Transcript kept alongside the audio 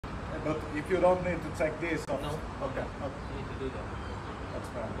But if you don't need to take this off. No. Okay. You need to do that. That's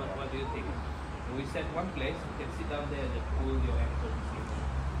fine. What do you think? We set one place, you can sit down there and just pull your ankle.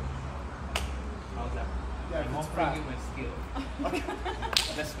 How's that? Yeah, I'm it's offering fast. you my skill. Okay.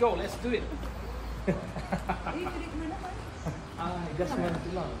 Let's go, let's do it. Adjustment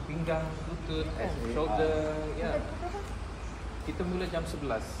tulang, pinggang, lutut, shoulder, ya. Kita mula jam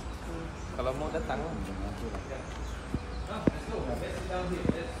 11. Kalau mau datang lah. Let's go. Let's sit down here.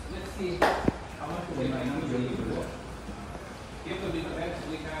 Let's see how much we can do. Here for the bench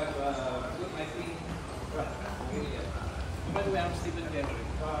we have good lighting. By the way, I'm Stephen Henry.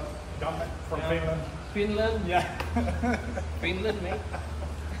 From Finland. Finland? Yeah. Finland, mate.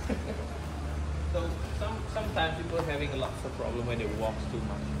 So sometimes people are having lots of problem when they walk too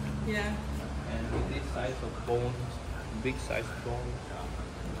much. Yeah. And with this size of bones, big size bones,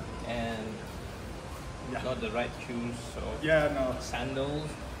 and not the right shoes or No.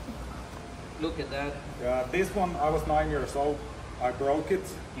 sandals. Look at that. Yeah, this one I was 9 years old. I broke it.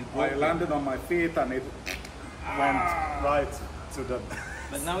 You broke I landed on my feet and it went right to the.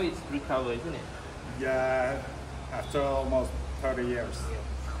 But now it's recovered, isn't it? Yeah, after almost 30 years.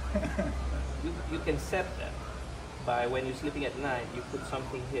 You can set that by when you're sleeping at night, you put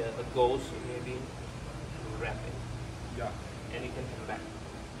something here, a ghost maybe, you wrap it, Yeah. and you can come back.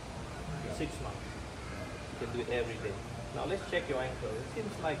 6 months. You can do it every day. Now let's check your ankle. It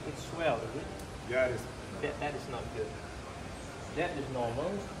seems like it's swelled, is it? Yeah, it is. That is not good. That is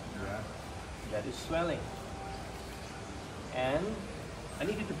normal. Yeah. That is swelling. And I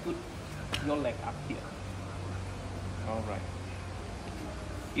need you to put your leg up here. All right.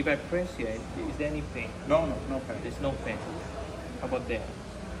 If I press here, is there any pain? No pain. There's no pain. How about there?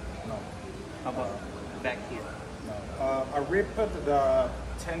 No. How about back here? No. I ripped the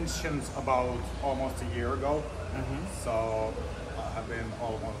tensions about almost a year ago. So I have been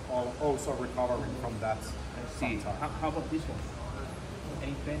also recovering from that. I see. sometime. How about this one?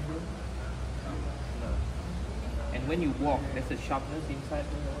 Any pain here? No. And when you walk, there's a sharpness inside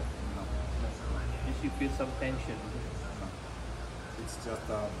the wall? No. Just you feel some tension. It's just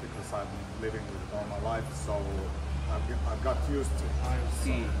because I've been living with it all my life, so I've got used to it. I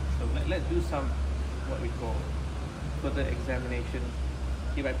see. So let's do some, what we call, further examination.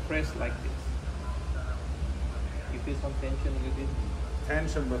 If I press like this, you feel some tension with it?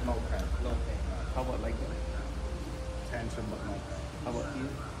 Tension but no pain. No pain. How about like that? Tension but no pain. How about here?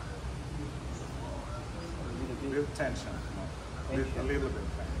 A little bit. With tension, no. With a little bit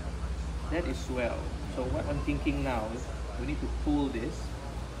pain. That is swell. So what I'm thinking now is we need to pull this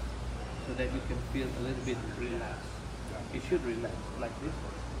so that you can feel a little bit relaxed. Yeah. It should relax like this.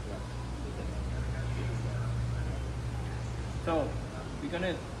 Yeah. So we're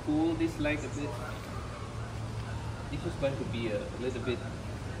gonna pull this leg a bit. This is going to be a little bit.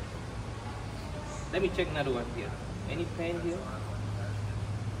 Let me check another one here. Any pain here?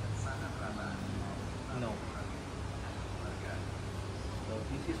 No. So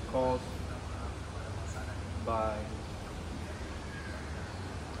this is caused by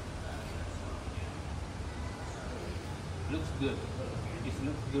looks good. It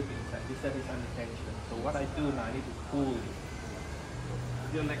looks good inside. This side is under tension. So what I do now, I need to pull it.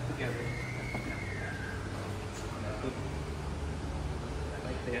 Put your leg together. Put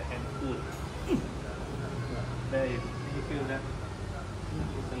right there and pull. There you feel that?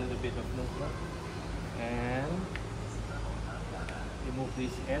 Just a little bit of movement. And remove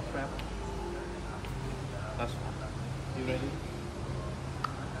this air trap. Last one. You ready?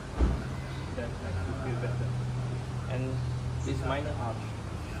 That should feel better. And this minor arch.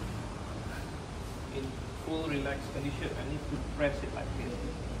 In full relaxed condition, I need to press it like this.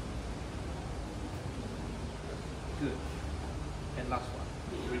 Good. And last one.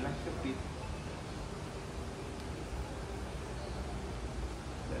 Relax your feet.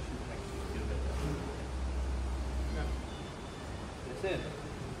 That should make you feel better. That's it.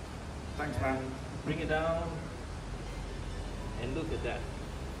 Thanks, man. Bring it down. And look at that.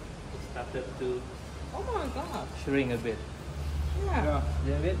 It started to Oh my god. shrink a bit. Yeah.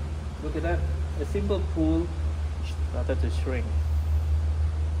 See a bit? Look at that. A simple pull started to shrink.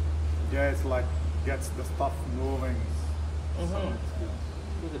 Yeah, it's like gets the stuff moving. So it's good.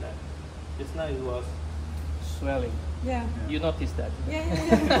 Look at that. Just now it was swelling. Yeah. You noticed that?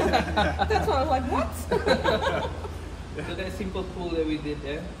 Yeah. That's why I was like, what? So that simple pull that we did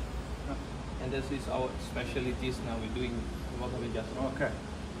there, and this is our specialties now. We're doing motor adjustment. Okay.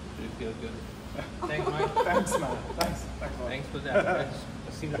 Do you feel good? Thanks, Mike. Thanks, man. Thanks. Thanks a lot. Thanks for that. That's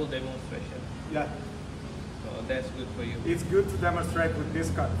a simple demonstration. Yeah. So Oh, that's good for you. It's good to demonstrate with this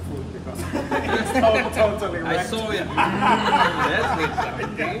kind of food because it's totally I wrecked. saw it. That's good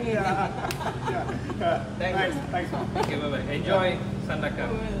stuff. Yeah. Thanks. Thanks. Okay, bye-bye. Enjoy Sandakan.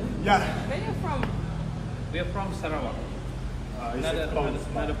 Yeah. Where are you from? We are from Sarawak, Is it close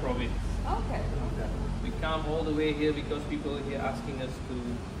by? another province. Okay. Okay. We come all the way here because people are here asking us to,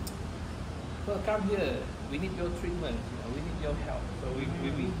 well, come here. We need your treatment. We need your help. So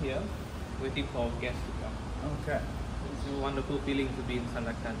we've been here waiting for our guests to come. Okay. It's a wonderful feeling to be in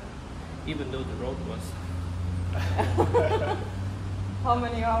Sandakan, even though the road was, How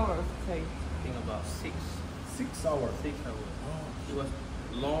many hours take? I think, about 6 6 hours. hours. Oh. It was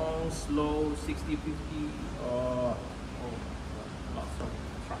long, slow, 60, 50. Oh. Lots of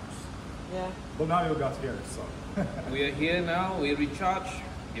trucks. Yeah. But now you got here, so. We are here now. We recharge.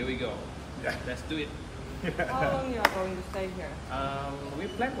 Here we go. Yeah. Let's do it. How long you are going to stay here? We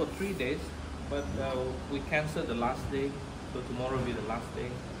planned for 3 days, but we canceled the last day. So tomorrow will be the last day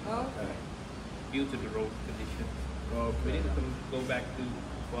Okay. due to the road conditions. We Okay. need to go back to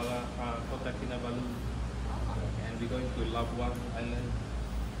Kota Kinabalu, and we're going to Labuan Island.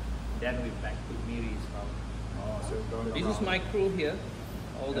 Then we're back to Miri's house. Oh, so you're going This is around. my crew here.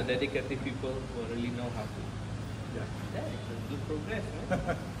 All the dedicated people who really know how to. Yeah. Yeah, it's a good progress,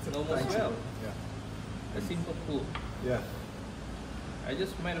 right? It's almost well. Yeah. A simple pool. Yeah. I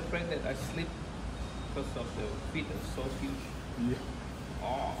just made a friend that I slipped because of the feet are so huge. Yeah.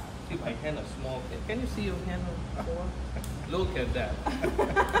 Oh, see my hand is small. Can you see your hand? Look at that.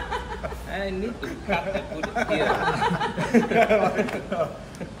 I need to cut and put it here.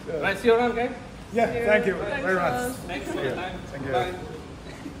 Right, see you around, guys. Yeah, thank you Thanks, very much. Ross. Thanks for your time. Thank you. Bye.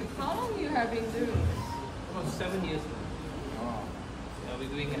 How long you have been doing this? Almost 7 years now. Oh. We're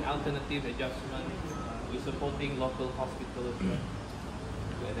doing an alternative adjustment. We're supporting local hospitals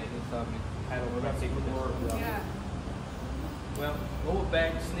where they need some chiropractic. Yeah. Well, lower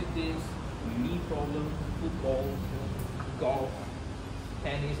back, slip disc, knee problem, football, golf,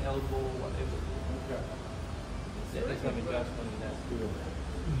 tennis, elbow, whatever. Okay. There is some adjustment in that. Good.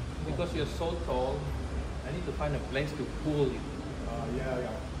 Because you're so tall, I need to find a place to pull you. Yeah.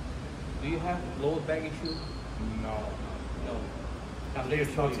 Do you have lower back issue? No. No. Come, At let me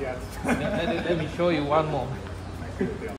least show not you. yet. Let me show you one more. Thank you.